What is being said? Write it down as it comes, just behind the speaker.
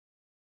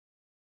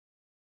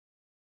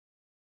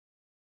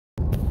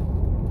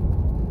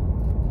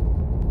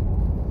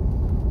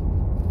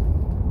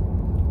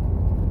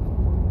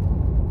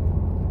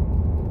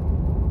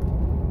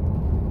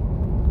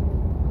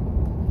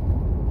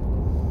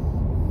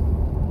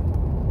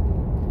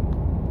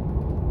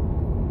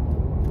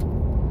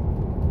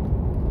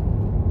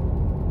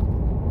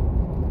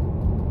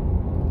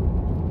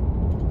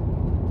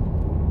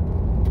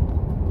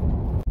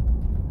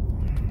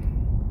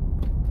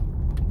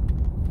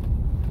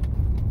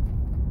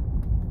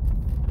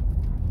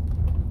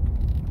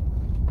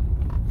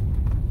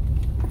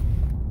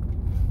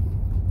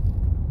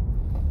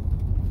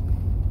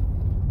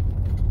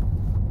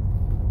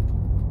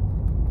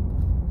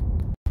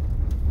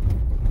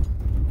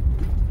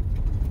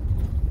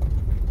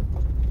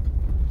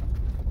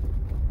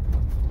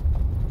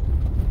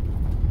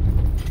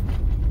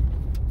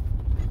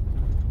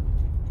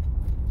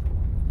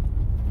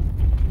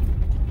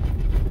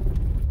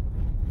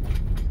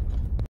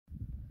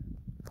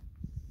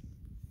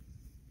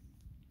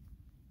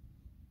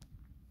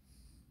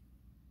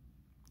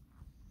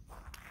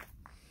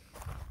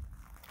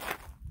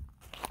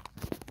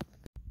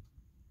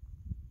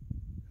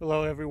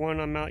Hello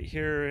everyone, I'm out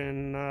here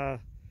in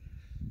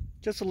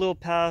just a little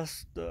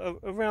past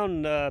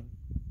around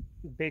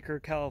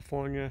Baker,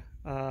 California.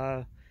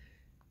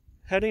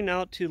 Heading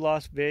out to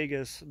Las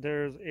Vegas.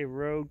 There's a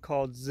road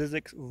called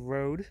Zzyzk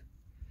Road,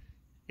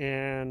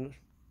 and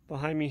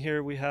behind me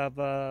here we have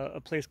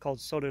a place called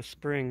Soda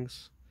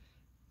Springs.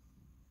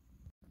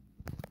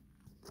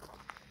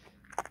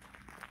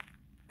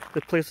 The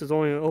place is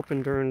only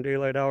open during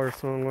daylight hours,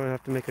 so I'm going to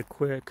have to make it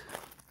quick.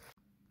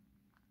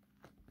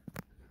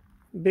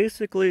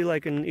 Basically,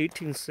 like in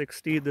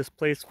 1860, this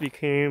place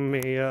became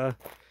a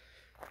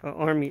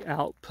army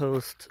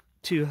outpost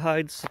to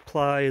hide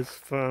supplies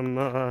from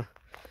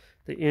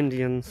the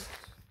Indians.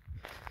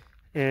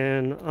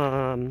 And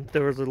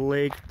there was a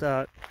lake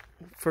that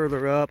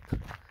further up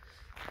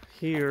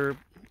here,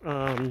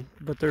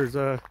 but there's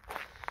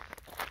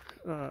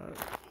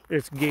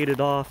it's gated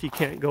off. You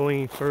can't go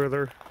any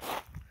further.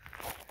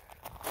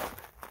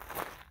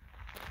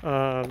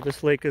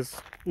 This lake is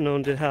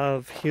known to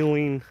have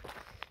healing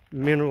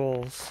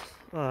minerals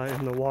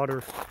in the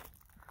water.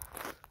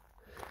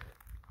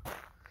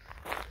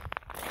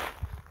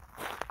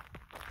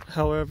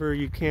 However,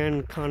 you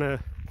can kind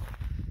of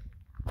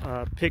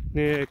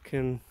picnic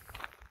and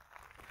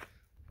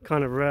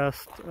kind of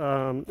rest.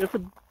 It's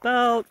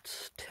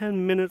about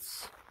 10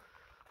 minutes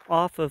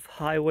off of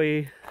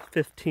Highway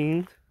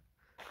 15.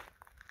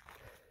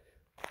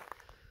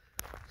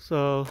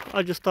 So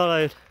I just thought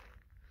I'd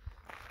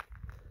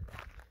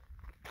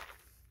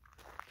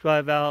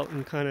drive out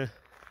and kind of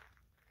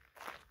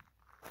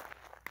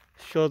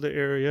show the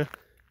area.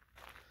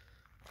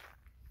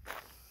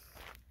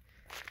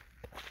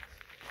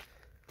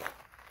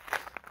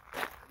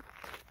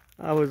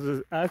 I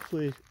was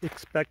actually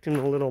expecting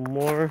a little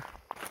more.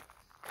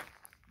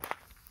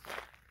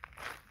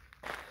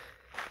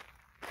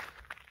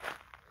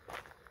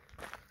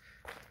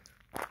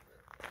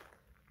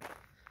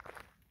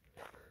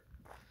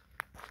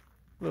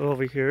 But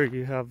over here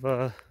you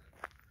have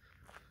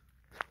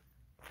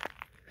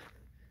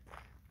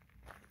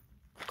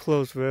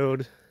closed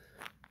road.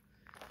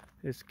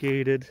 It's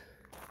gated.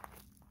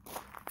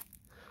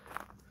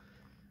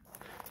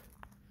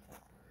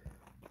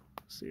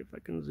 See if I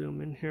can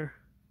zoom in here.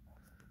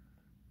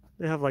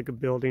 They have like a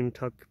building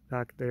tucked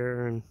back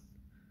there and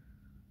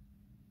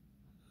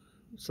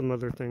some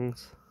other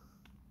things.